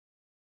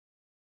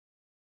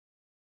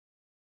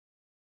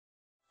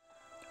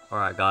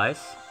Alright guys,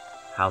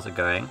 how's it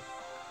going?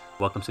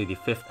 Welcome to the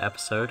 5th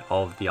episode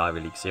of the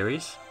Ivy League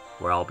series,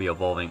 where I'll be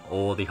evolving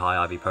all the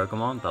high Ivy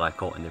Pokemon that I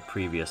caught in the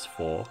previous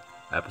 4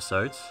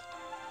 episodes.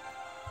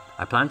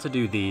 I plan to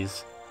do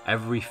these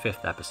every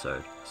 5th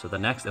episode, so the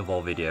next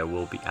evolve video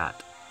will be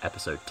at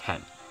episode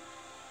 10.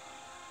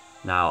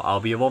 Now, I'll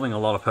be evolving a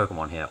lot of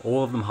Pokemon here,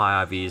 all of them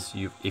high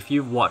IVs. If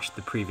you've watched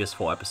the previous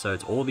 4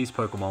 episodes, all these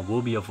Pokemon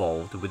will be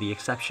evolved with the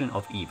exception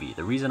of Eevee.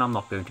 The reason I'm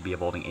not going to be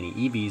evolving any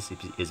Eevees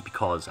is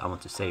because I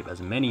want to save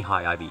as many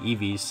high IV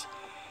Eevees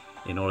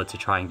in order to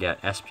try and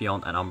get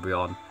Espeon and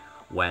Umbreon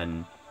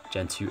when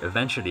Gen 2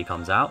 eventually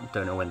comes out.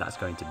 Don't know when that's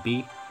going to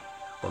be,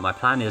 but my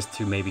plan is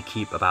to maybe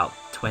keep about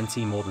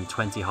more than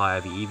 20 high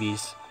IV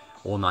Eevees,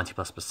 all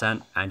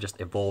 90+%, and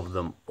just evolve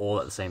them all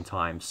at the same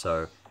time,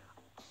 so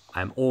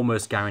I'm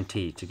almost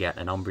guaranteed to get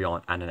an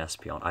Umbreon and an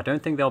Espeon. I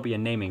don't think there'll be a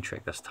naming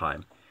trick this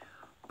time,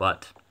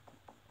 but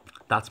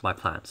that's my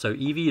plan. So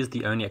Eevee is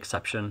the only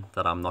exception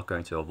that I'm not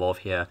going to evolve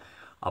here,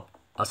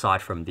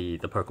 aside from the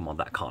Pokemon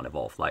that can't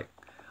evolve. Like,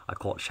 I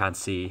caught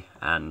Chansey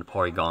and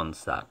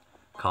Porygons that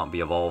can't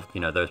be evolved.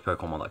 You know, those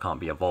Pokemon that can't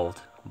be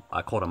evolved.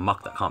 I caught a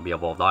Muck that can't be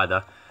evolved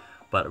either.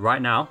 But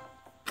right now,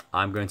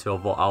 I'm going to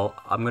evolve.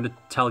 I'm going to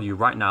tell you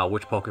right now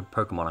which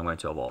Pokemon I'm going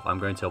to evolve. I'm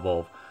going to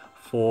evolve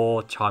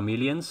 4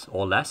 Charmeleons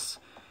or less,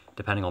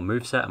 depending on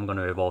moveset. I'm going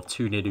to evolve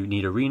 2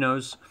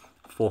 Nidorinos,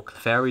 4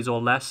 Clefairies or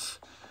less,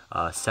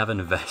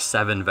 7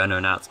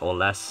 Venonats or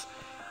less,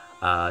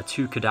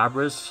 2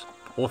 Kadabras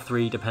or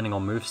 3 depending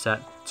on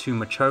moveset, 2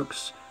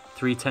 Machokes,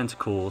 3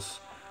 Tentacruels,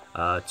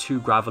 2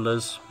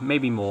 Gravelers,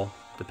 maybe more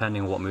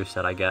depending on what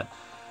moveset I get,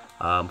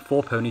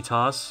 4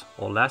 Ponytars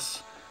or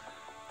less,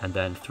 and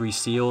then 3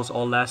 Seals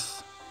or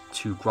less,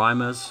 2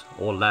 Grimers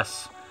or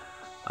less,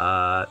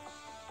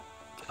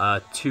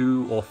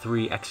 2 or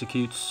 3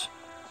 Exeggutors,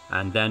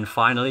 and then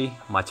finally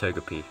my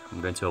Togepi.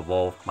 I'm going to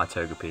evolve my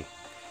Togepi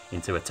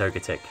into a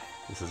TOGETIC.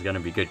 This is going to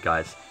be good,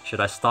 guys. Should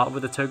I start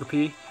with a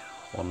Togepi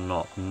or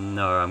not?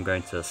 No, I'm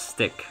going to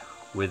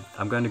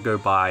I'm going to go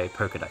by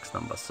Pokedex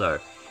number. So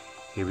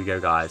here we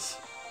go, guys.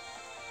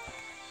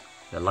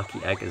 The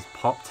lucky egg is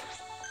popped.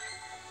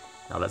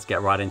 Now let's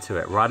get right into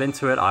it.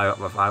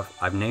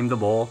 I've named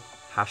them all.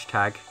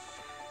 Hashtag.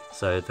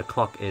 So the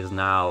clock is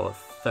now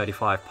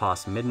 35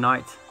 past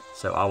midnight.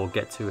 So I will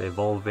get to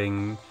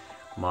evolving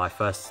my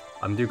first.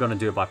 I'm going to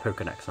do it by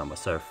Pokedex number.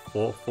 So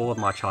 4 of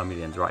my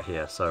Charmeleons right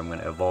here. So I'm going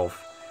to evolve.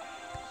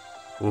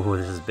 Ooh,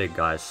 this is big,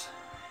 guys.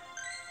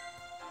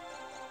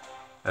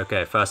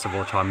 Okay, first of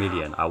all,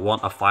 Charmeleon. I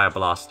want a Fire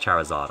Blast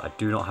Charizard. I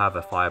do not have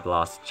a Fire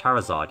Blast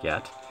Charizard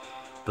yet.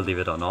 Believe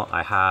it or not,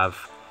 I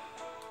have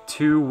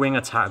 2 Wing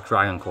Attack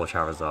Dragon Claw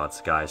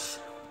Charizards, guys.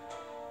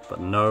 But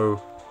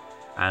no,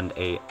 and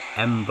a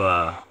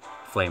Ember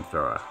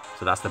Flamethrower.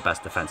 So that's the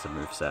best defensive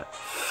moveset.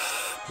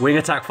 Wing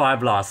Attack Fire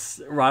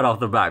Blast. Right off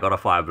the bat, got a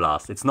Fire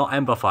Blast. It's not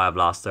Ember Fire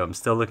Blast, so I'm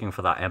still looking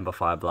for that Ember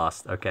Fire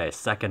Blast. Okay,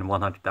 second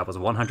 100. That was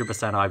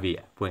 100%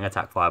 IV. Wing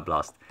Attack Fire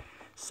Blast.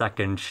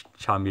 Second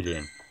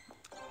Charmeleon.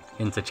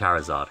 Into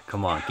Charizard.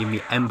 Come on, give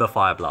me Ember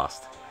Fire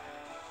Blast.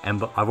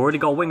 Ember. I've already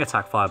got Wing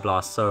Attack Fire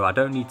Blast, so I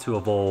don't need to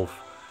evolve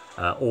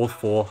all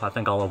 4. I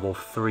think I'll evolve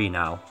 3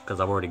 now, because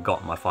I've already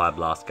got my Fire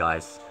Blast,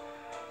 guys.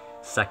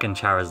 Second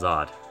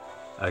Charizard.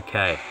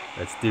 Okay,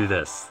 let's do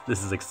this.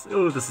 This is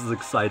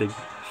exciting.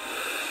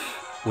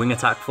 Wing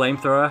Attack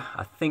Flamethrower.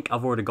 I think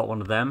I've already got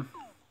one of them.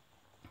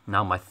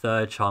 Now my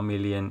third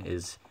Charmeleon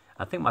is.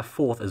 I think my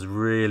 4th is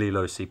really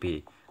low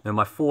CP. No,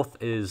 my 4th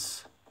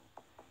is.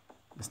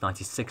 It's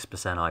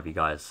 96% IV,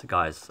 guys.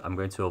 Guys, I'm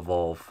going to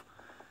evolve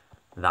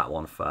that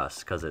one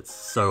first because it's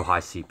so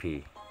high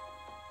CP.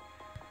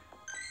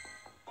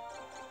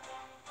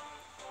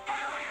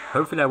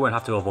 Hopefully I won't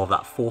have to evolve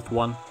that 4th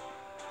one.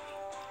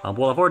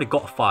 Well, I've already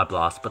got Fire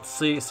Blast, but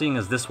seeing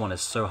as this one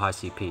is so high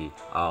CP,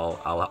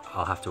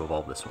 I'll have to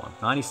evolve this one.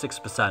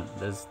 96%.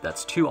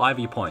 That's 2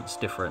 IV points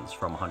difference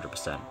from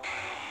 100%.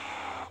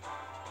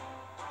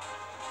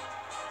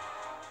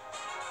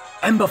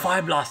 Ember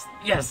Fire Blast!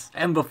 Yes!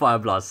 Ember Fire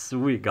Blast.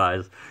 Sweet,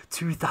 guys.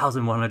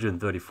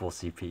 2,134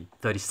 CP.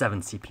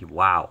 37 CP.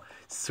 Wow.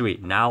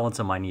 Sweet. Now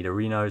onto my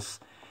Nidorinos.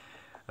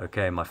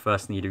 Okay, my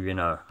first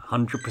Nidorino.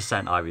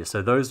 100% IV.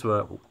 So those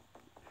were.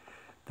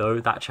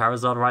 That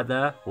Charizard right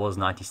there was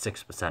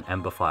 96%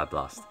 Ember Fire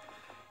Blast.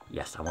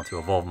 Yes, I want to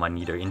evolve my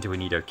Nido into a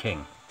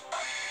Nidoking.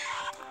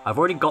 I've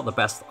already got the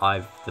best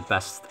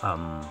moveset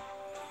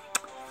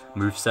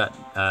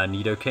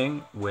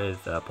Nidoking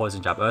with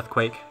Poison Jab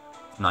Earthquake.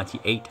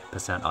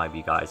 98%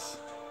 IV, guys.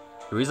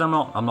 The reason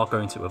I'm not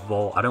going to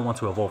evolve, I don't want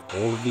to evolve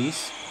all of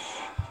these.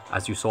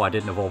 As you saw, I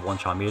didn't evolve one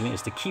Charmeleon.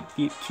 Is to keep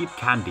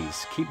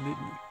candies, keep the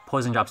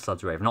Poison Jab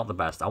Sludge Wave, not the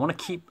best. I want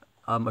to keep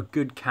a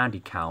good candy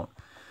count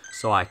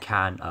so I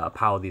can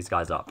power these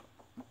guys up.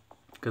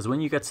 Because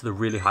when you get to the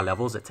really high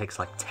levels, it takes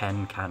like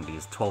 10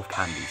 candies, 12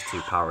 candies to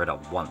power it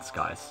up once,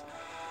 guys.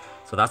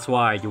 So that's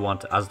why you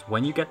want,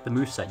 when you get the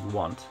moveset you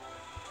want,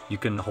 you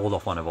can hold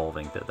off on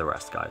evolving the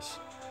rest, guys.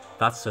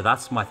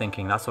 That's my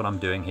thinking. That's what I'm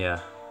doing here.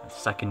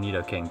 Second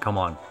Nidoking, come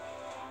on.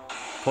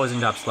 Poison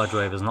Jab Sludge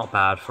Wave is not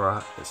bad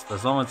for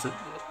as long as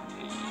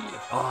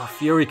Oh,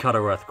 Fury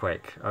Cutter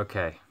Earthquake.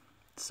 Okay.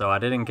 So I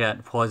didn't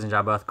get Poison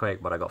Jab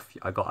Earthquake, but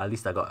at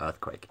least I got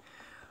Earthquake.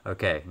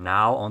 Okay,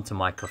 now onto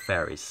my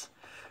Clefairies.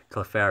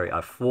 Clefairy, I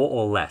have 4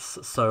 or less.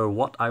 So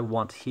what I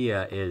want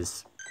here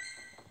is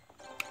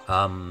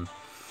the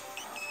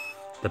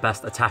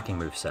best attacking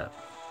moveset.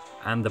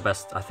 And the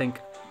best, I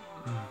think,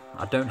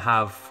 I don't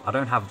have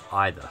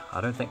either.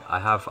 I don't think I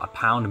have a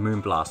Pound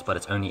Moonblast, but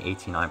it's only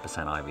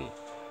 89% IV.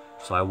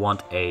 So I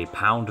want a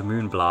Pound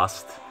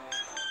Moonblast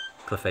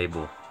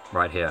Clefable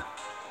right here.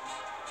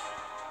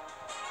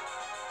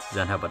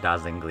 Zen Headbutt,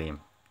 Dazzling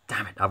Gleam.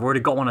 Damn it, I've already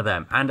got one of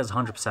them. And it's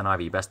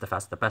 100% IV.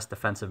 That's the best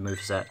defensive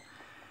moveset.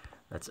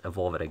 Let's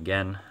evolve it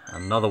again.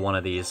 Another one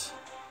of these.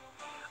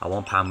 I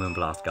want Pound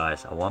Moonblast,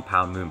 guys. I want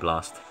Pound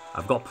Moonblast.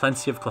 I've got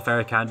plenty of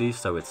Clefairy candies,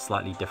 so it's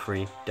slightly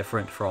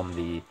different from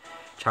the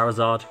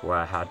Charizard, where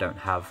I don't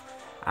have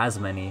as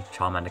many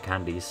Charmander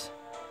candies.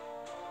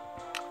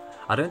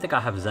 I don't think I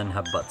have Zen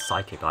Headbutt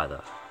Psychic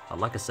either. I'd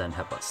like a Zen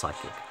Headbutt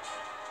Psychic.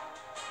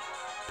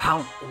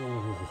 Pound,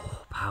 oh,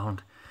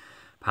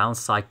 Pound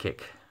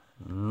Psychic,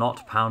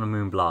 not Pound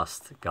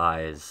Moonblast,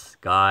 guys,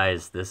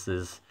 this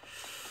is,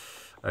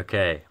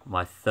 okay,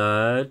 my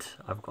third,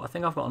 I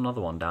think I've got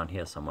another one down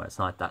here somewhere, it's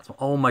not that,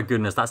 oh my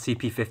goodness, that's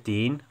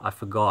CP15, I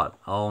forgot,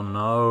 oh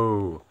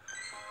no,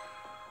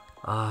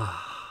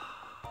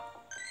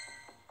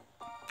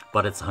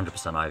 but it's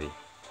 100% IV,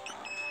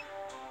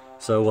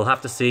 so we'll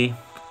have to see.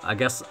 I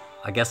guess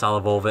I'll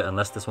evolve it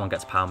unless this one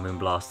gets Pound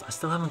Moonblast. I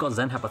still haven't got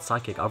Zen Headbutt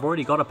Psychic. I've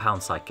already got a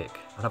Pound Psychic.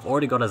 And I've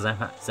already got a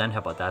Zen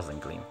Headbutt Dazzling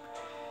Gleam.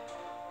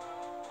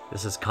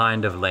 This is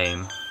kind of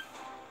lame.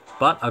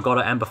 But I got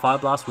an Ember Fire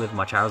Blast with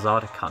my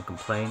Charizard. I can't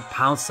complain.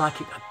 Pound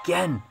Psychic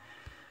again!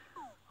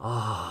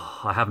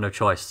 Oh, I have no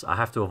choice. I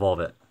have to evolve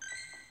it.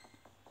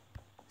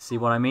 See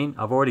what I mean?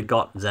 I've already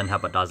got Zen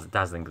Headbutt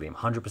Dazzling Gleam.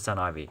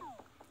 100% IV.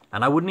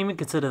 And I wouldn't even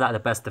consider that the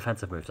best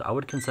defensive moveset. I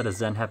would consider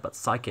Zen Headbutt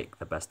Psychic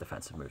the best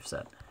defensive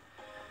moveset.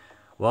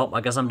 Well,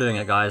 I guess I'm doing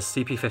it, guys.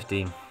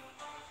 CP15.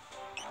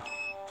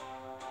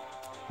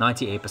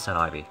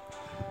 98% IV.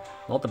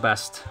 Not the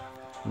best.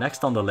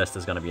 Next on the list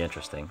is going to be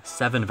interesting.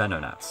 7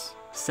 Venonats.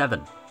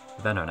 7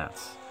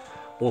 Venonats.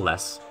 Or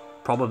less.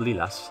 Probably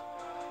less.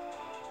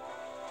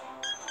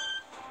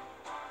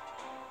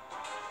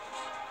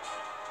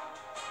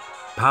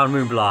 Pound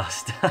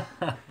Moonblast.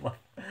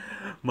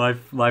 My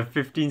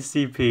 15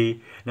 CP,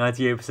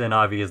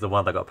 98% IV is the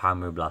one that got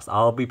Pound Moonblast.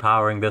 I'll be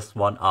powering this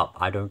one up.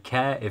 I don't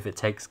care if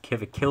it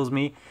kills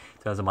me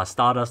in terms of my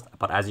Stardust,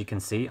 but as you can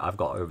see, I've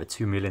got over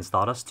 2 million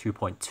Stardust,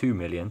 2.2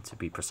 million to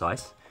be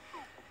precise.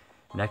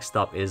 Next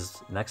up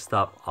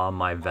are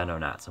my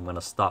Venonats. I'm going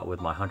to start with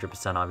my 100%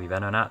 IV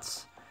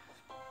Venonats.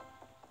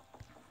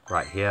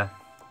 Right here.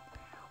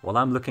 What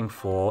I'm looking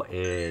for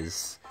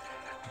is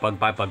Bug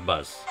Bite Bug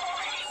Buzz.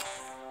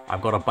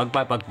 I've got a Bug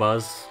Bite Bug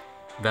Buzz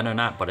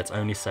Venonat, but it's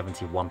only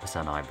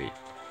 71% IV.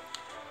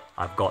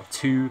 I've got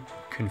 2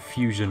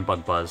 Confusion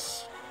Bug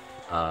Buzz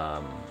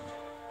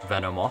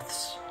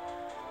Venomoths.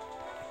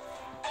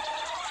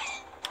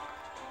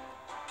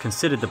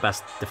 Considered the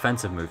best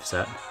defensive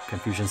moveset,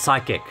 Confusion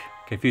Psychic.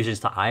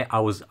 I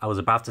was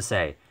about to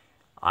say,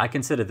 I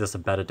consider this a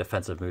better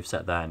defensive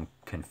moveset than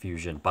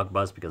Confusion Bug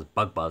Buzz, because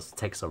Bug Buzz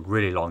takes a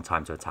really long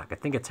time to attack. I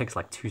think it takes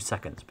like 2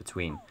 seconds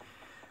between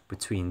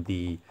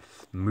the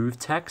move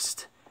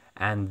text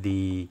and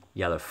the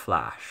yellow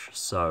flash,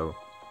 so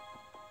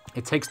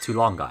it takes too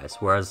long, guys.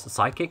 Whereas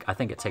Psychic, I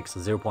think it takes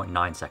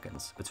 0.9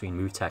 seconds between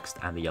move text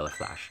and the yellow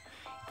flash.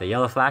 The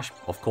yellow flash,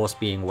 of course,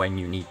 being when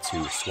you need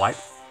to swipe,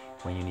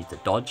 when you need to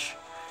dodge.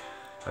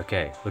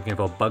 Okay, looking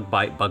for Bug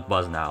Bite Bug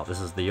Buzz now. This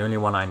is the only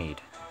one I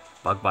need.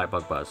 Bug Bite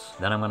Bug Buzz.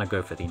 Then I'm going to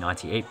go for the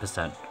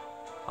 98%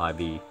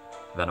 IV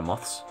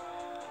Venomoths.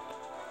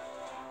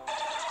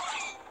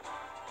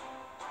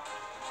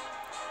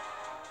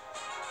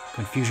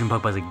 Confusion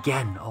Bug Buzz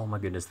again. Oh my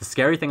goodness. The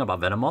scary thing about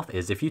Venomoth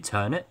is if you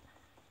turn it,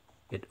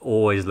 it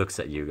always looks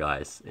at you,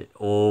 guys. It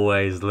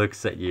always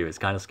looks at you. It's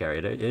kind of scary.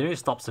 It only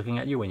stops looking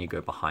at you when you go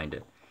behind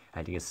it.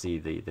 And you can see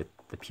the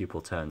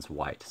pupil turns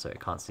white, so it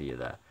can't see you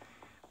there.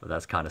 But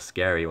that's kind of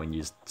scary when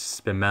you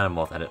spin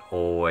Venomoth and it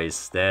always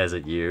stares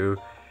at you.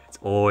 It's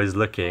always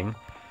looking.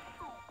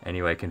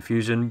 Anyway,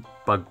 Confusion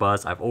Bug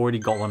Buzz. I've already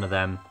got one of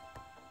them.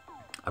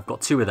 I've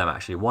got 2 of them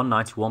actually. One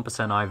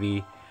 91%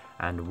 IV.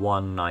 And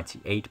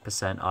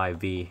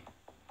 198% IV.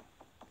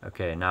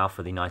 Okay, now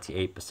for the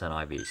 98%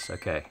 IVs.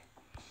 Okay.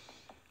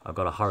 I've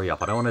got to hurry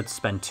up. I don't want to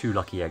spend 2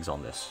 lucky eggs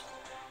on this.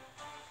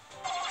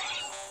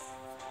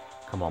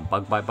 Come on,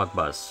 Bug Bite Bug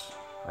Buzz.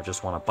 I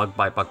just want a Bug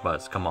Bite Bug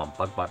Buzz. Come on,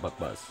 Bug Bite Bug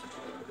Buzz.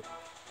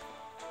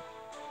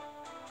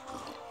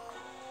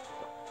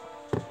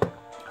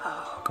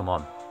 Come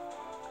on.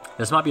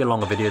 This might be a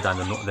longer video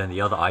than the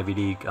other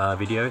IVD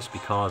videos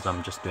because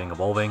I'm just doing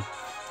evolving.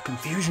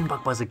 Confusion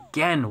Bug Buzz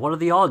again. What are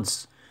the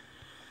odds?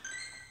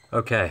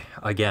 Okay,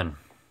 again.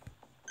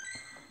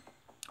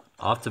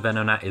 After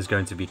Venonat is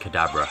going to be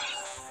Kadabra.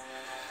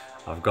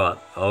 I've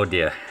got, oh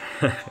dear.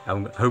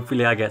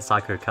 Hopefully I get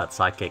Psycho Cut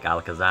Psychic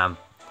Alakazam.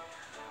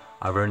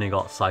 I've only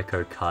got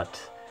Psycho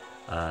Cut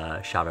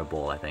Shadow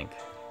Ball, I think.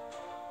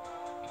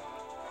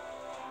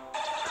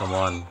 Come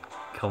on.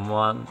 Come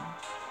on.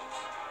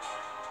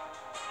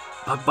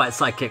 Bug Bite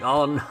Psychic.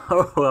 Oh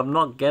no, I'm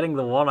not getting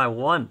the one I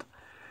want.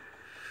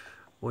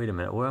 Wait a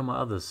minute, where are my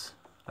others?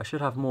 I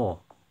should have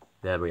more.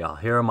 There we are.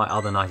 Here are my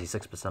other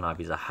 96%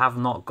 IVs. I have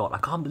not got... I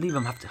can't believe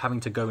I'm having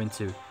to go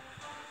into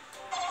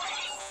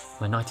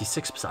my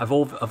 96%. I've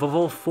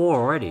evolved 4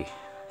 already.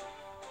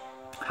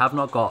 Have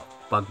not got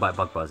Bug Bite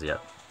Bug Buzz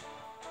yet.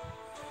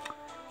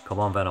 Come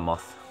on,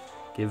 Venomoth.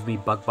 Give me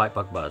Bug Bite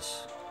Bug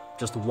Buzz.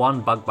 Just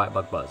one Bug Bite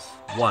Bug Buzz.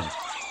 One.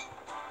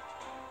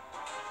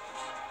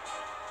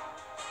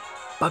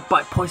 Bug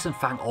Bite Poison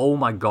Fang. Oh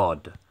my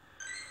god.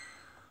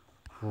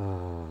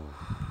 Ooh.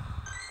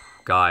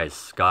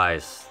 Guys.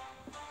 That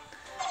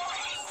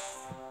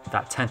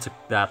not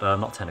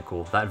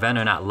Tentacool. That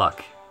Venonat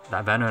Luck.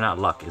 That Venonat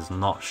Luck is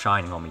not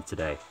shining on me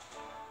today.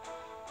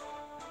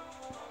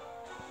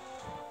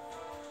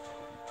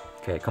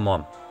 Okay, come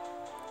on.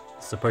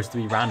 It's supposed to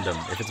be random.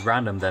 If it's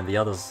random, then the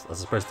others are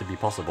supposed to be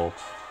possible.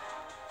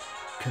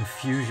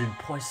 Confusion,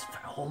 Poison.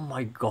 Oh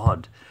my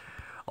god.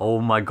 Oh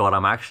my god,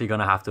 I'm actually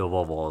going to have to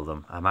evolve all of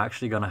them. I'm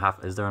actually going to have...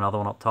 Is there another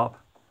one up top?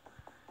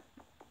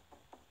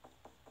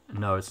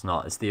 No, it's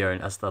not. It's the...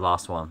 That's the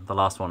last one. The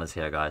last one is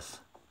here,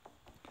 guys.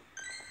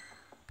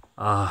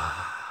 Not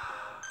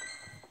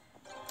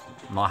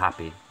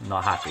happy.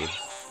 Not happy.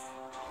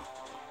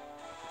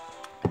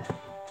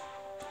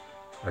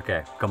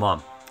 Okay, come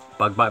on.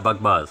 Bug Bite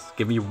Bug Buzz.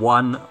 Give me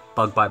one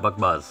Bug Bite Bug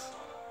Buzz.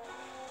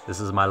 This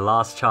is my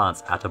last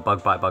chance at a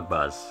Bug Bite Bug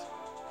Buzz.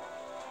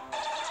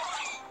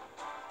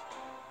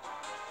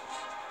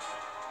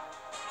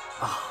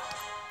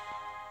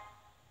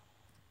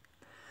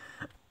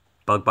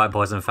 Bug Bite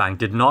Poison Fang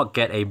did not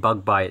get a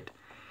Bug Bite.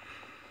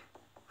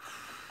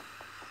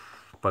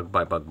 Bug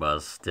Bite Bug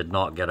Buzz. Did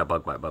not get a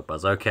Bug Bite Bug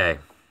Buzz. Okay.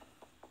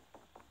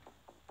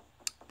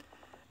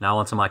 Now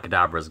onto my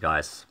Kadabras,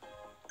 guys.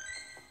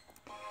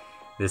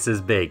 This is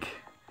big.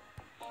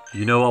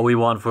 You know what we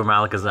want from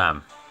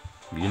Alakazam.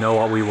 You know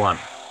what we want.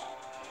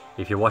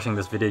 If you're watching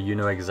this video, you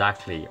know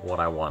exactly what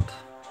I want.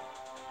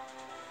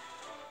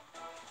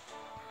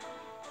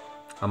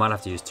 I might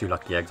have to use 2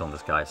 lucky eggs on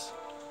this, guys.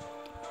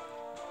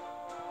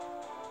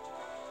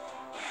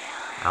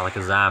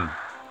 Alakazam.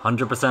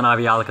 100%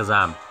 IV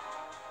Alakazam.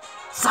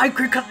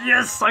 Psycho Cut,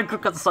 yes! Psycho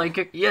Cut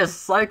Psychic, yes!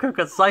 Psycho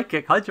Cut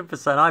Psychic,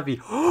 100%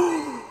 IV.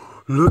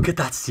 Look at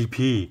that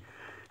CP.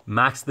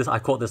 Max, I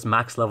caught this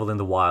max level in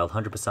the wild,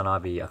 100%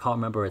 IV. I can't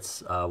remember what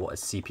its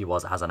CP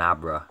was. It has an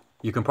Abra.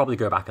 You can probably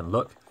go back and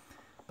look.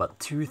 But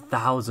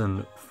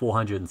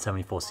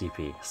 2,474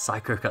 CP.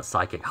 Psycho Cut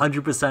Psychic, 100%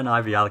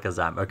 IV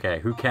Alakazam. Okay,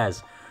 who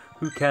cares?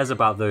 Who cares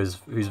about those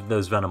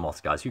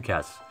Venomoths, guys? Who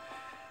cares?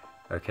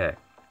 Okay.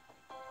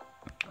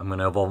 I'm going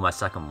to evolve my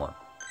second one.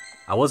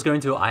 I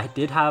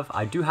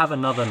do have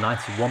another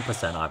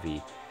 91%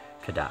 IV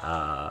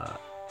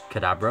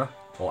Kadabra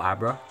or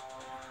Abra.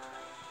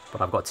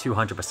 But I've got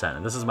 200%,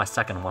 and this is my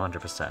second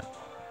 100% IV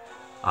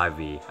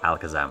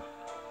Alakazam.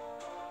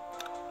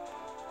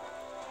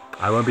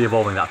 I won't be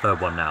evolving that third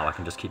one now, I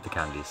can just keep the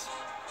candies.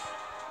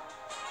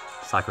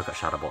 Psycho Cut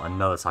Shadow Ball,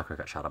 another Psycho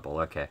Cut Shadow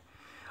Ball, okay.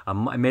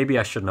 Maybe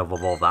I shouldn't have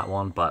evolved that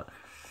one, but,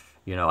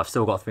 you know, I've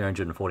still got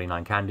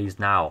 349 candies.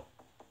 Now,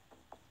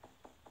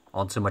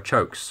 onto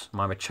Machokes.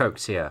 My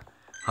Machokes here.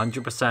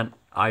 100%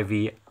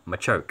 IV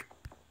Machoke.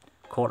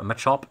 Caught a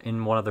Machamp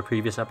in one of the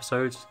previous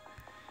episodes,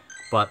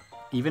 but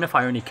even if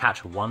I only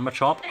catch one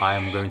Machamp, I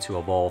am going to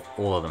evolve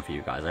all of them for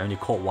you guys. I only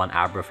caught one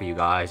Abra for you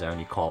guys. I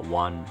only caught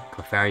one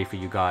Clefairy for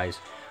you guys.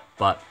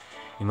 But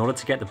in order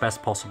to get the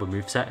best possible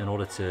moveset, in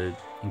order to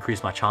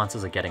increase my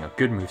chances of getting a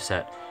good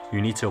moveset,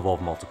 you need to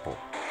evolve multiple.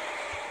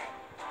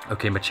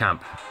 Okay,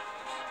 Machamp.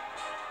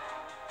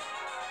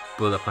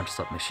 Bullet Punch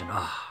Submission.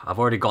 I've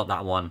already got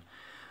that one.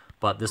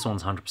 But this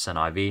one's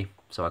 100% IV,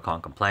 so I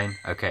can't complain.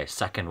 Okay,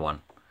 second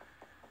one.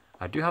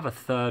 I do have a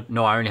third.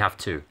 No, I only have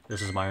 2.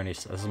 This is my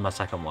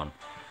second one.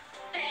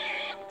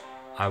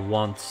 I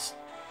want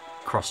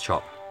Cross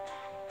Chop.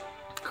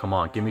 Come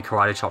on, give me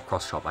Karate Chop,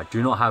 Cross Chop. I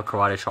do not have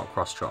Karate Chop,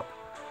 Cross Chop.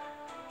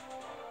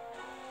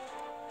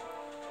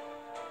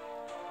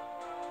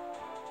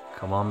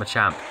 Come on,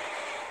 Machamp.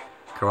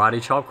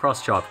 Karate Chop,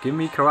 Cross Chop. Give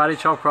me Karate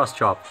Chop, Cross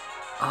Chop.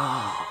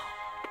 I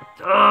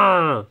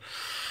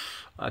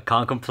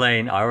can't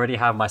complain. I already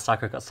have my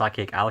Psycho Cut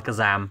Psychic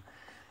Alakazam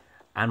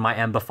and my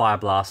Ember Fire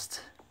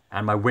Blast.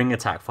 And my Wing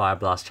Attack Fire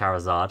Blast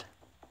Charizard.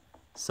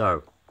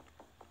 So,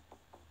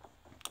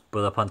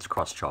 Bullet Punch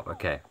Cross Chop.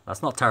 Okay,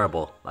 that's not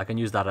terrible. I can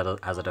use that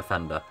as a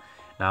defender.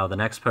 Now, the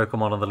next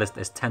Pokemon on the list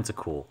is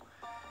Tentacruel.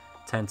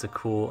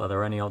 Tentacruel, are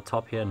there any on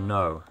top here?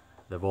 No.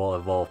 They've all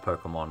evolved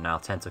Pokemon. Now,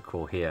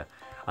 Tentacruel here.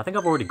 I think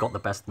I've already got the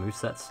best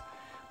movesets,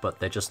 but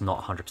they're just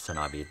not 100%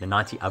 IV.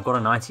 I've got a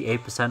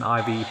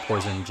 98% IV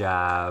Poison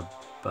Jab,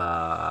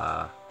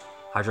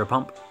 Hydro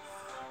Pump.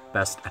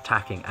 Best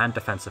attacking and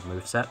defensive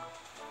moveset.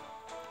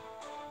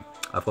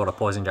 I've got a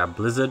Poison Jab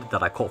Blizzard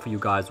that I caught for you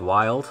guys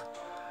wild.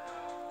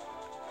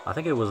 I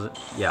think it was,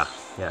 yeah,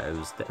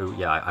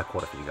 I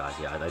caught it for you guys.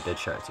 Yeah, I did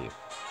show it to you.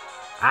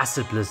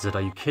 Acid Blizzard,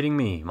 are you kidding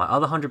me? My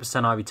other 100%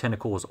 IV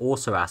Tentacool was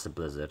also Acid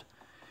Blizzard.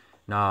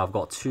 Now I've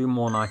got 2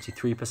 more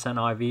 93%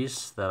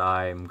 IVs that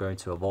I'm going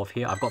to evolve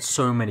here. I've got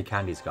so many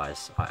candies,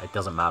 guys. It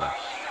doesn't matter.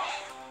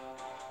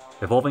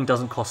 Evolving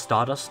doesn't cost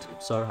Stardust,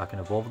 so I can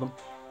evolve them.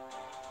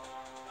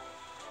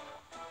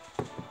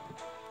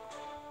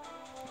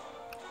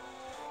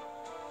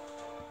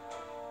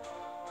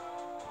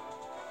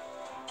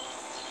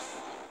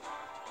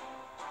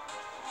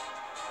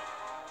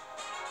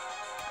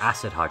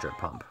 Acid Hydrate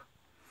Pump.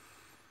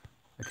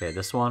 Okay,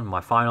 this one,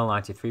 my final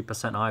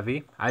 93%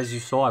 IV. As you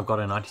saw, I've got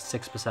a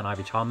 96%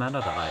 IV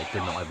Charmander that I did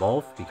not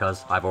evolve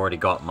because I've already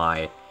got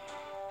my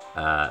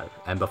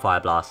Ember Fire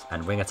Blast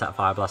and Wing Attack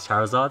Fire Blast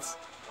Charizards.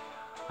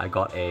 I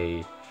got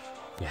a...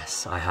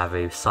 Yes, I have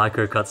a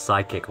Psycho Cut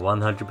Psychic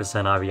 100% IV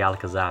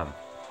Alakazam.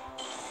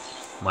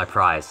 My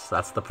prize.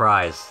 That's the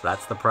prize.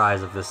 That's the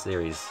prize of this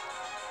series.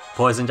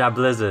 Poison Jab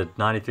Blizzard,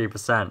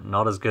 93%.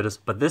 Not as good as...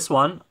 But this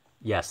one,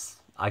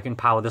 yes. I can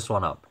power this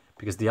one up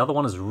because the other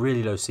one is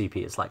really low CP.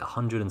 It's like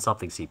 100 and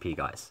something CP,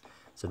 guys.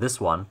 So this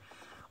one,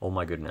 oh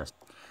my goodness.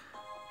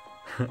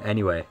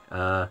 Anyway,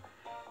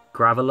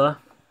 Graveler.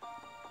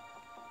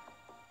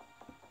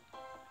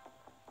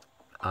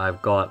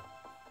 I've got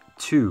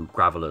 2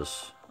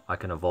 Gravelers I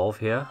can evolve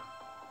here.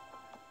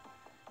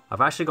 I've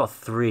actually got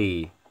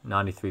 3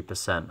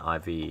 93%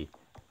 IV.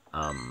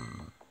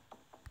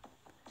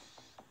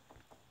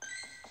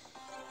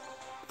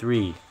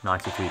 3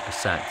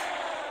 93%.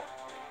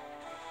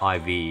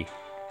 IV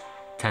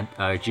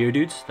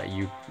Geodudes that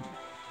you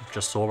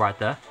just saw right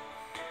there.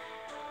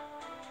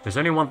 There's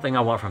only one thing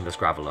I want from this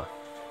Graveler,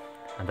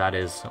 and that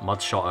is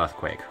Mud Shot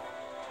Earthquake.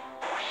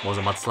 Or was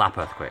it Mud Slap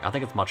Earthquake? I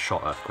think it's Mud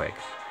Shot Earthquake.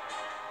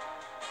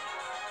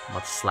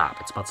 Mud Slap,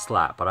 it's Mud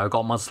Slap, but I've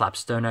got Mud Slap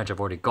Stone Edge. I've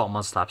already got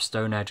Mud Slap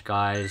Stone Edge,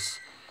 guys.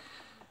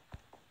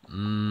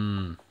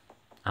 And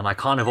I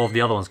can't evolve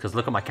the other ones because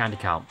look at my candy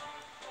count.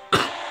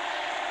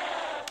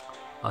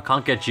 I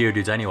can't get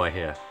Geodudes anyway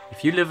here.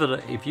 If you live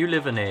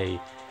in a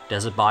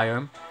desert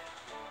biome,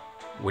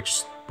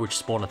 which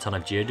spawn a ton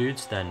of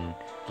Geodudes, then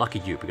lucky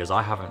you, because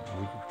I haven't.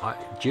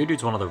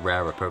 Geodude's one of the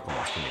rarer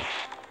Pokemon to me.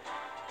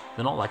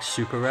 They're not like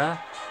super rare,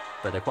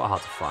 but they're quite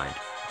hard to find.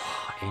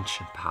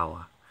 Ancient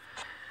Power.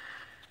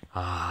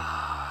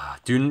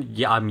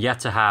 Yeah, I'm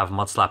yet to have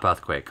Mud Slap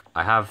Earthquake.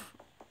 I have,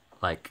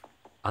 like,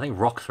 I think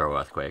Rock Throw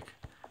Earthquake,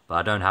 but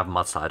I don't have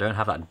Mud Slap. I don't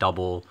have that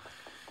double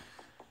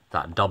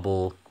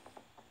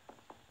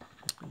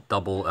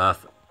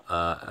Earth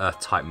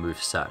type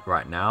move set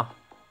right now.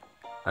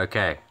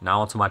 Okay,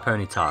 now onto my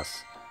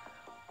Ponytas.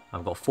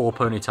 I've got 4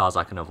 Ponytas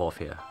I can evolve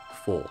here.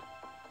 4.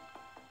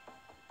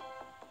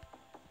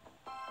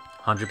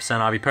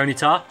 100% IV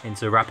Ponyta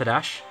into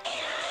Rapidash.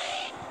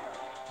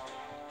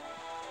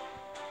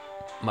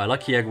 My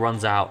lucky egg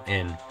runs out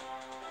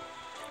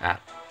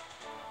at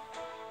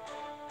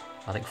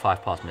I think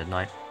 5 past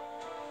midnight.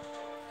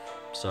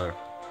 So,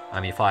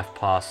 I mean 5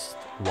 past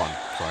 1,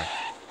 sorry.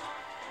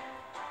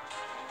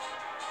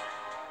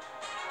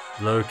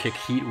 Low kick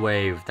Heat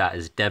Wave, that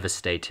is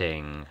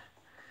devastating.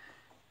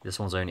 This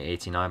one's only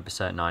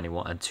 89%,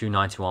 91, and 2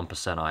 91%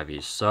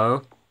 IVs.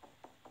 So,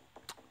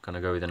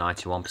 gonna go with the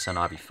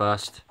 91% IV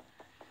first.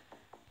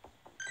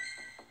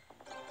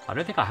 I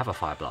don't think I have a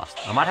Fire Blast.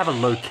 I might have a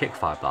low kick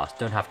Fire Blast.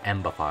 Don't have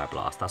Ember Fire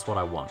Blast. That's what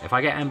I want. If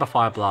I get Ember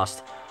Fire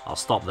Blast, I'll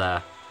stop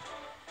there.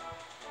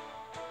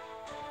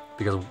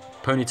 Because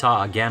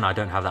Ponyta, again, I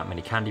don't have that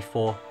many candy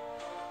for.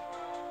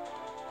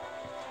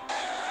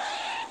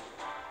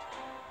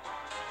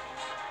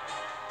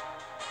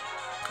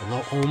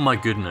 Oh my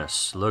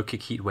goodness, low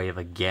kick Heat Wave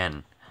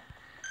again.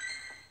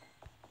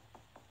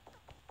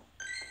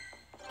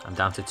 I'm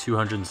down to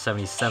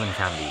 277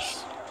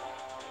 candies.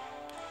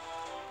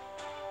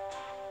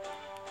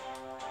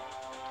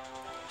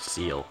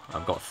 Seal.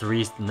 I've got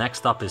 3.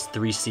 Next up is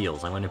 3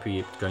 seals. I'm going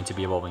to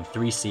be evolving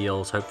 3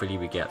 seals. Hopefully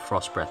we get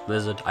Frost Breath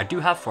Blizzard. I do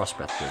have Frost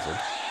Breath Blizzard,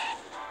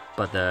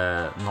 but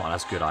they're not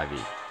as good IV.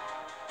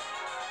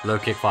 Low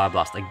kick Fire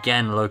Blast.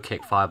 Again, low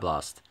kick Fire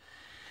Blast.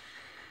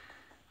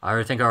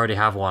 I think I already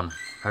have one.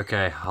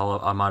 Okay,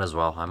 I might as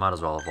well. I might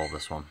as well evolve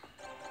this one.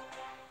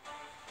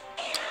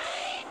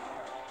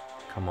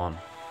 Come on.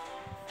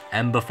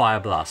 Ember Fire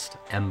Blast.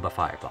 Ember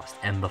Fire Blast.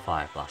 Ember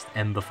Fire Blast.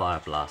 Ember Fire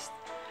Blast.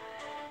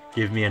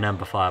 Give me an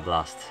Ember Fire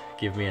Blast.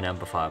 Give me an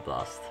Ember Fire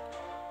Blast.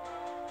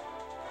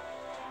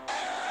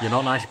 You're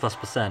not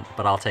 90+%,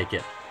 but I'll take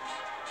it.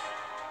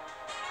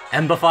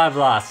 Ember Fire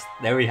Blast.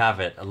 There we have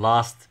it.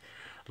 Last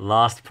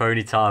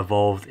Ponyta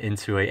evolved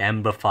into a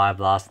Ember Fire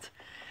Blast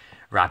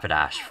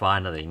Rapidash.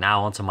 Finally.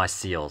 Now onto my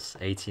seals.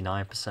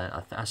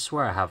 89%. I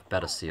swear I have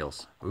better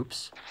seals.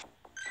 Oops.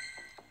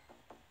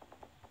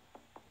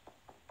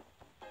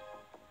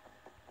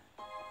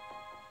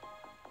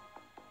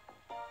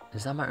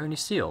 Is that my only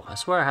seal? I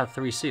swear I had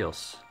 3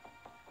 seals.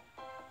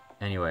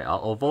 Anyway,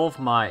 I'll evolve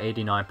my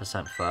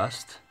 89%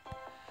 first.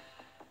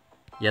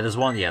 Yeah, there's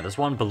one. Yeah, there's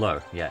one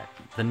below. Yeah,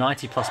 the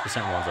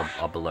 90+% ones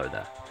are below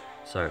there.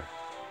 So.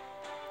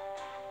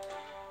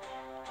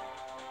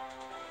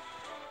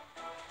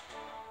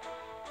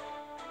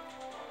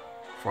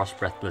 Frost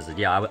Breath Blizzard.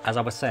 Yeah, as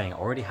I was saying, I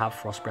already have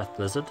Frost Breath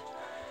Blizzard.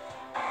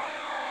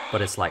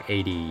 but it's like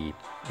 84%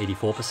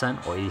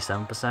 or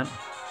 87%.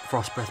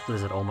 Frost Breath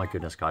Blizzard, oh my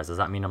goodness, guys. Does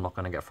that mean I'm not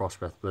going to get Frost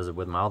Breath Blizzard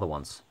with my other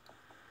ones?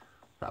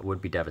 That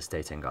would be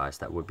devastating, guys.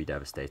 That would be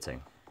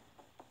devastating.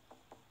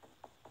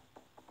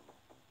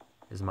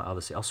 Is my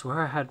other seal? I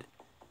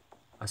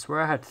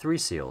swear I had 3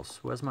 seals.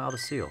 Where's my other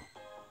seal?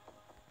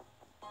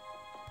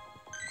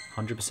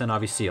 100%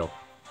 Ivy seal.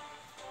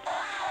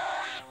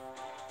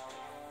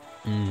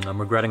 I'm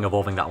regretting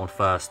evolving that one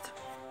first.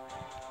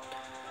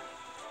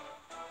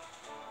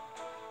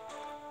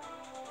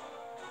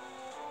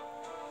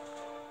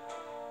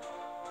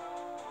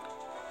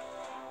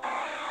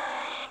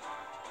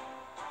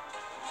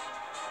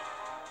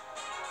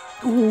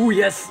 Ooh,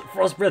 yes!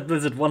 Frost Breath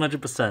Blizzard,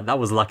 100%. That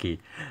was lucky.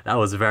 That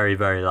was very,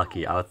 very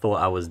lucky. I thought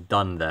I was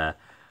done there.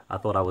 I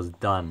thought I was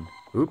done.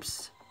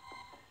 Oops.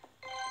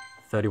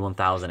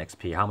 31,000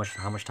 XP. How much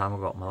time have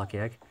I got on my lucky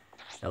egg?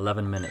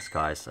 11 minutes,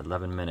 guys.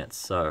 11 minutes.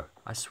 So,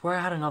 I swear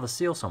I had another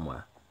seal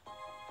somewhere.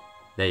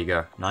 There you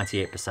go.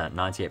 98%.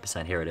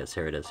 98%. Here it is.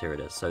 Here it is. Here it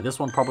is. So, this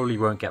one probably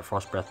won't get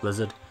Frost Breath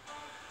Blizzard.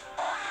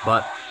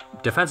 But,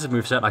 defensive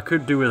moveset. I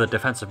could do with a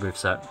defensive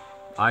moveset.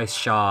 Ice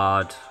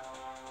Shard...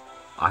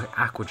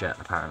 Aqua Jet,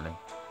 apparently.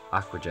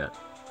 Aqua Jet.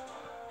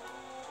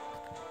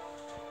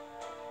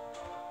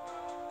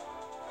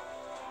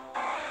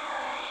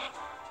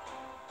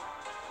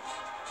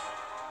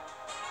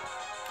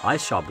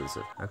 Ice Shard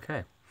Blizzard.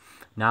 Okay.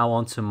 Now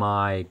on to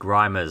my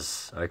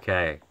Grimers.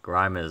 Okay,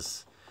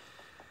 Grimers.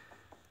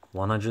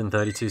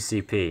 132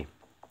 CP.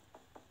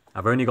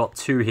 I've only got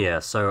 2 here,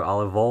 so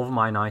I'll evolve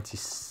my 90...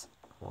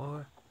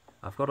 What?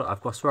 I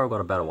swear I've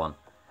got a better one.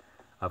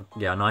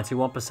 Yeah,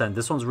 91%.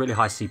 This one's really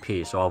high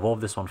CP, so I'll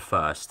evolve this one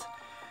first.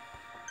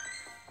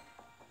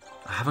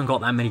 I haven't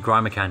got that many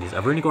Grimer candies.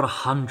 I've only got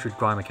 100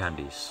 Grimer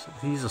candies.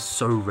 These are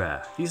so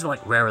rare. These are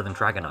like rarer than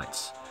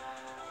Dragonites.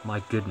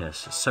 My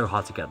goodness, it's so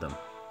hard to get them.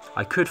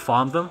 I could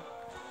farm them,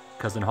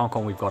 because in Hong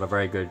Kong we've got a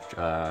very good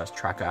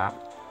tracker app.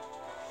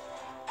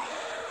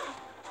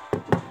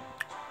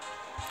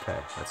 Okay,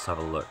 let's have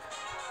a look.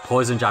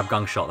 Poison Jab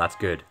Gunk Shot, that's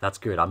good. That's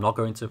good. I'm not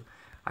going to...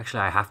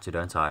 Actually, I have to,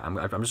 don't I? I'm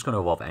just going to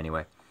evolve it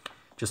anyway.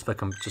 Just to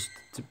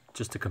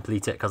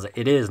complete it, because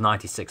it is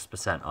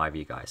 96%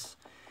 IV, guys.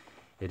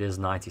 It is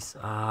 90...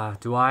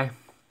 do I?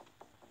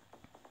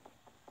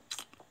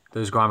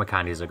 Those Grimer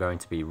candies are going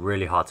to be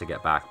really hard to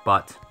get back,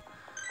 but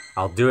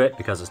I'll do it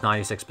because it's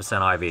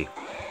 96% IV.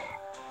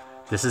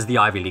 This is the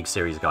Ivy League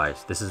series,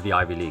 guys. This is the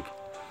Ivy League.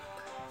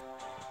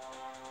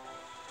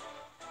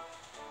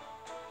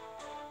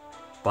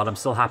 But I'm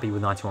still happy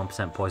with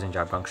 91% Poison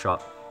Jab Gunk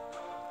Shot.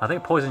 I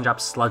think Poison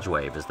Jab Sludge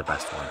Wave is the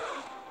best one.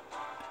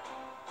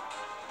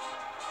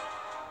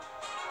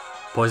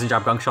 Poison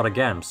Jab Gunk Shot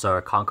again, so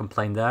I can't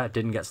complain there. It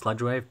didn't get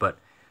Sludge Wave, but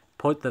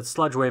the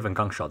Sludge Wave and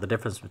Gunk Shot, the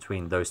difference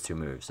between those two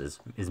moves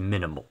is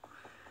minimal.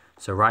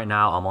 So right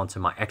now I'm on to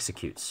my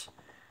Exeggutors.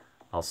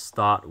 I'll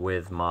start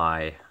with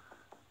my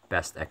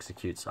best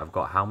Exeggutors. I've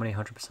got how many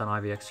 100%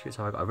 IV Exeggutors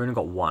have I got? I've only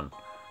got 1.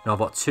 No, I've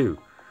got 2.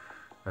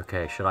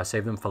 Okay, should I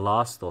save them for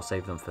last or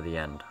save them for the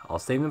end? I'll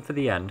save them for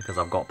the end because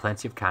I've got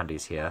plenty of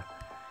candies here.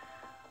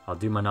 I'll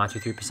do my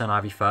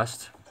 93% IV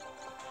first.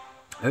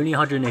 Only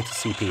 180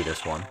 CP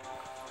this one.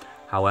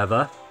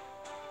 However,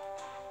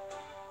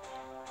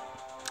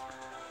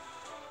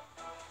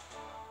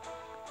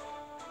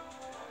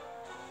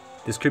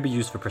 this could be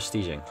used for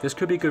prestiging. This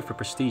could be good for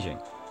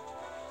prestiging.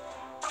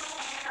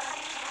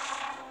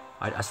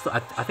 I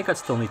think I'd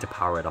still need to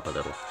power it up a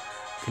little.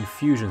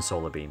 Confusion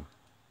Solar Beam.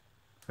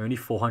 Only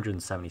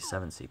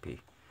 477 CP.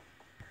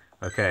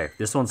 Okay,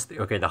 this one's...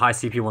 Okay, the high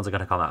CP ones are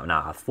going to come out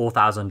now.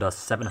 4,000 Dust,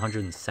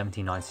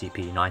 779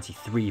 CP,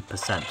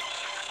 93%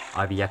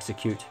 IV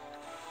Execute.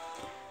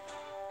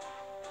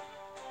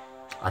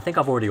 I think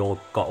I've already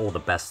got all the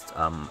best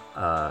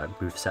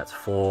movesets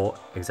for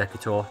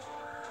Exeggutor.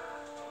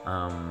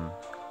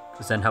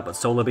 Zen Headbutt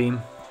Solar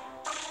Beam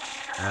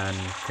and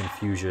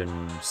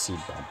Confusion Seed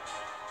Bomb.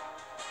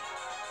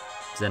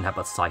 Zen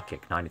Headbutt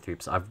Psychic,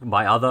 93%.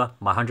 My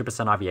 100%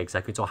 IV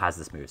Exeggutor has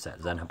this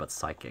moveset, Zen Headbutt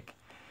Psychic.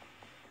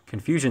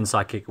 Confusion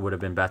Psychic would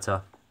have been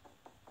better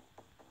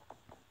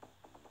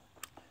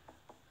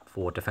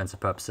for defensive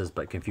purposes,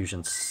 but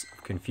Confusion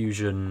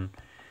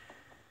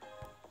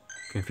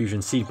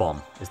Seed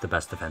Bomb is the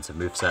best defensive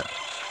moveset.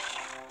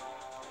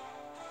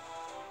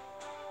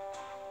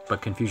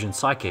 But Confusion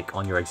Psychic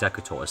on your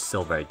Exeggutor is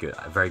still very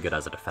good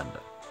as a defender.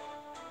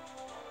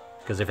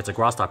 Because if it's a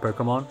grass type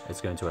Pokemon,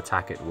 it's going to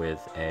attack it with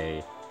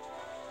a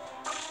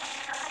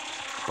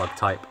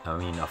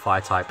a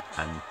fire type,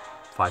 and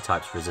fire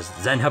types resist.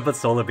 Zen Headbutt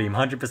Solar Beam,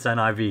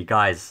 100% IV,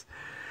 guys.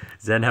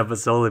 Zen Headbutt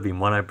Solar Beam,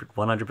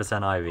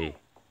 100% IV.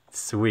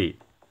 Sweet.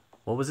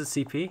 What was it,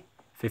 CP?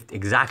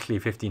 Exactly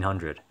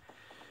 1500.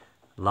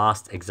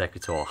 Last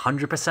Exeggutor,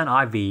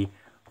 100% IV,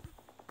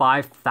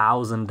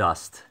 5,000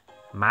 Dust,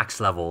 max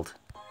leveled.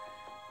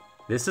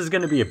 This is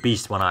going to be a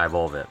beast when I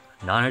evolve it.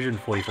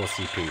 944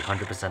 CP,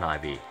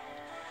 100% IV.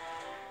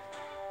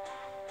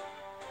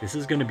 This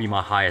is going to be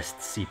my highest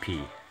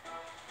CP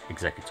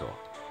Exeggutor.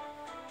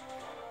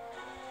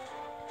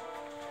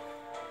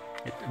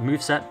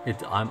 Moveset,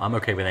 I'm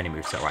okay with any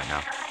moveset right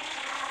now.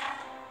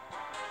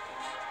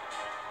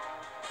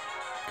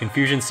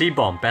 Confusion Seed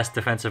Bomb, best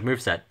defensive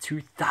moveset.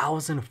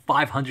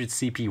 2,500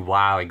 CP.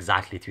 Wow,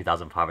 exactly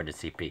 2,500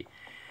 CP.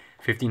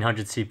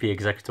 1,500 CP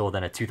Exeggutor,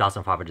 then a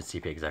 2,500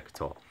 CP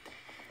Exeggutor.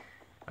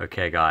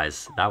 Okay,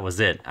 guys, that was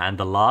it. And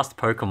the last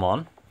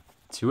Pokemon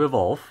to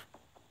evolve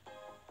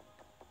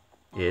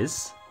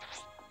is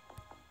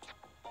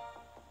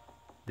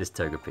this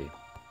Togepi.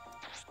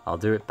 I'll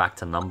do it back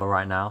to number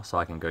right now so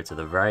I can go to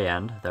the very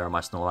end. There are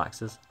my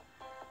Snorlaxes.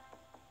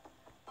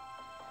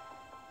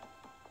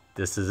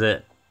 This is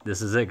it.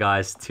 This is it,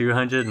 guys.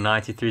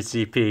 293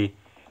 CP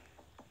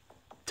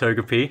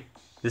Togepi.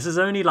 This is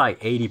only like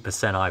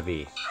 80%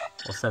 IV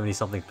or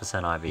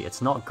 70-something% IV.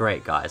 It's not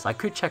great, guys. I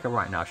could check it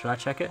right now. Should I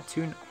check it?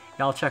 Yeah,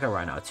 I'll check it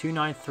right now.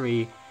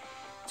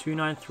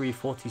 293,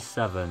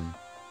 47.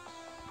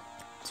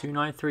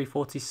 293,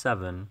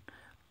 47.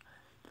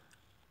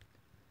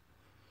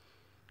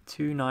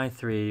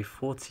 293,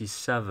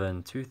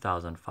 47,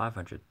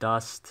 2,500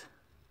 dust.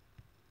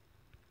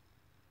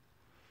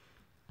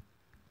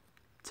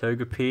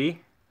 Togepi,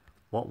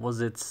 what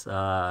was its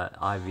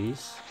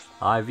IVs?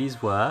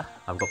 IVs were,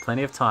 I've got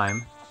plenty of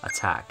time,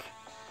 attack.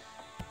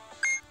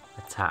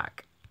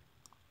 Attack.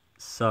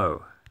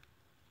 So,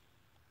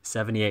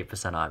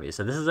 78% IV.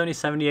 So this is only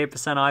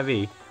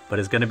 78% IV, but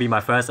it's going to be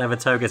my first ever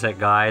TOGETIC,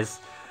 guys.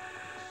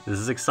 This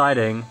is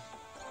exciting.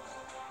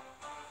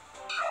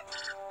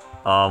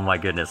 Oh my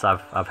goodness,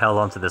 I've held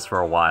on to this for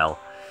a while.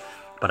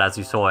 But as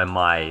you saw in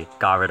my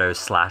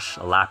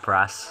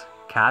Gyarados/Lapras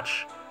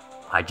catch,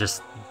 I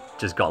just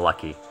got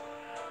lucky.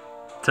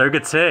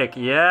 TOGETIC,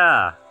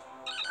 yeah!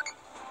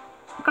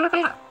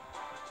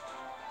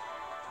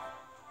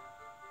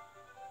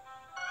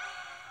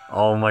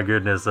 Oh my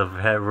goodness,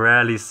 I've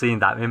rarely seen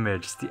that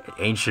image. The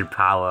ancient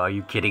power, are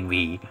you kidding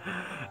me?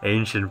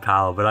 Ancient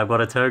power, but I've got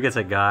a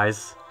TOGETIC,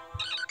 guys.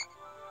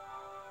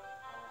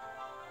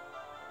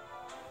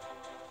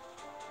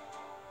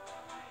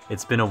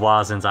 It's been a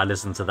while since I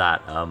listened to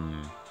that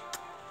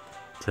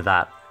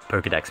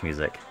Pokédex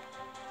music.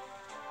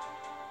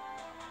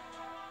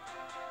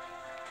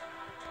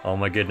 Oh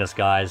my goodness,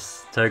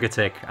 guys,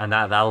 TOGETIC, and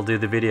that'll do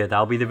the video.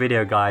 That'll be the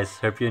video, guys.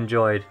 Hope you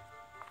enjoyed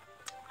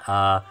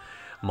my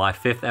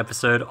 5th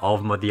episode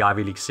of the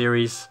Ivy League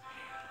series.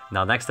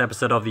 Now, next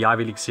episode of the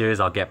Ivy League series,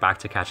 I'll get back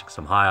to catching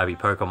some high IV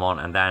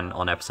Pokemon, and then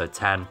on episode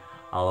 10,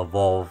 I'll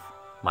evolve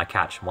my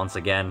catch once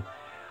again.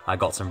 I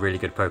got some really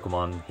good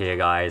Pokemon here,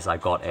 guys.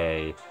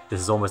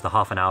 This is almost a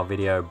half an hour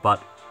video,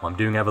 but I'm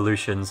doing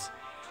evolutions.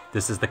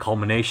 This is the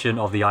culmination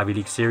of the Ivy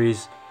League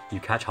series. You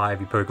catch high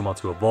IV Pokemon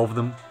to evolve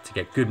them, to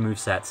get good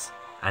movesets,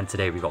 and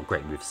today we got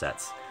great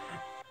movesets.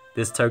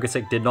 This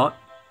TOGETIC did not,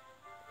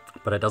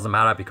 but it doesn't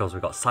matter because we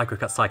got Psycho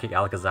Cut Psychic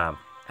Alakazam,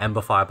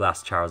 Ember Fire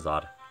Blast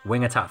Charizard,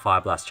 Wing Attack Fire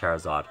Blast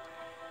Charizard,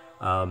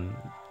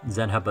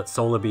 Zen Headbutt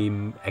Solar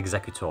Beam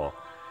Exeggutor.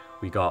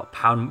 We got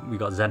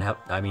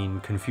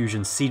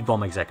Confusion Seed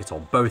Bomb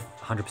Exeggutor, both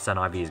 100%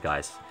 IVs,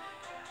 guys.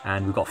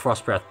 And we got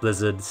Frost Breath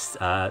Blizzard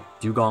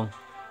Dewgong,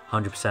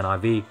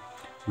 100% IV.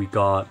 We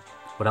got,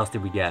 what else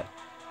did we get?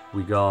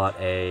 We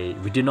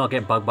did not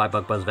get Bug Bite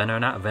Bug Buzz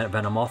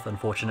Venomoth,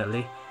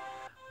 unfortunately.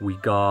 We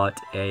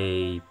got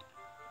and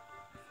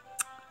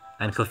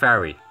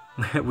Clefairy.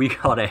 we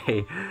got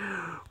a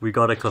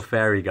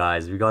Clefairy,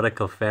 guys. We got a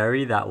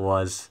Clefairy that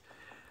was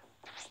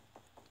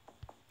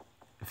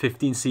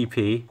 15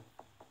 CP.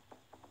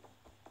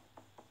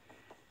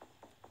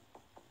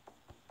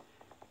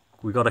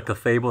 We got a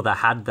Clefable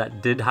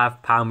that did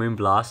have Power Moon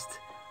Blast,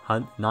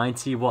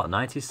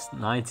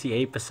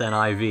 98%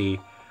 IV,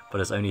 but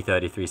it's only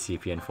 33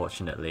 CP,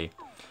 unfortunately.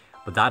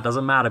 But that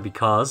doesn't matter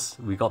because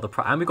we got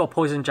we got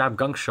Poison Jab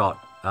Gunk Shot,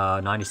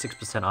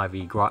 96%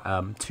 IV,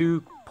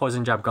 2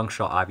 Poison Jab Gunk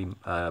Shot IV,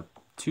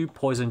 2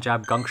 Poison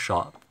Jab Gunk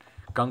Shot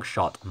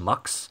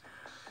Mux,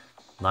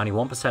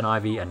 91%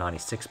 IV and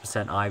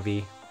 96%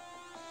 IV.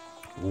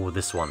 Ooh,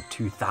 this one,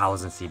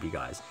 2,000 CP,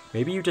 guys.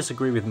 Maybe you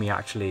disagree with me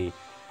actually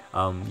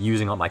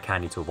using up my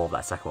candy to evolve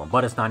that second one,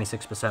 but it's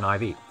 96%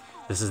 IV.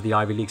 This is the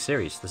Ivy League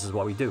series. This is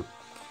what we do.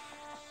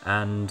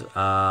 And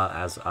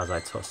as I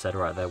said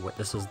right there,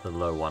 this is the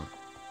low one.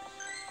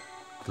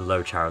 The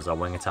low Charizard,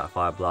 Wing Attack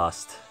Fire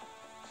Blast.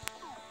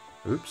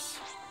 Oops.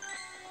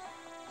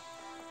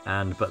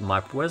 But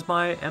where's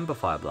my Ember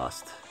Fire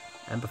Blast?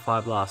 Ember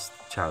Fire Blast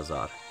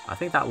Charizard. I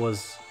think that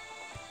was,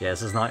 yeah,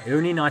 this is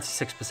only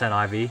 96%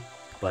 IV,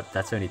 but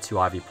that's only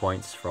 2 IV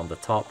points from the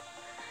top.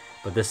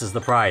 But this is the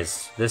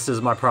prize. This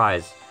is my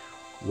prize.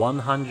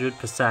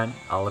 100%.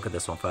 I'll look at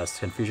this one first.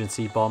 Confusion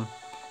Seed Bomb.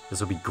 This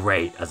will be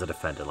great as a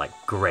defender, like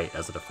great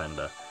as a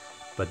defender.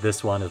 But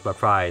this one is my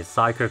prize.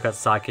 Psycho Cut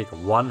Psychic,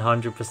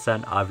 100%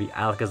 IV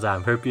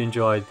Alakazam. Hope you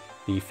enjoyed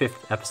the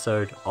 5th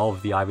episode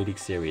of the Ivy League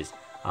series.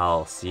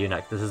 I'll see you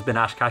next. This has been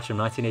Ash Ketchum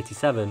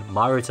 1987,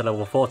 my road to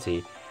level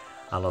 40,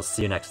 and I'll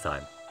see you next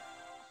time.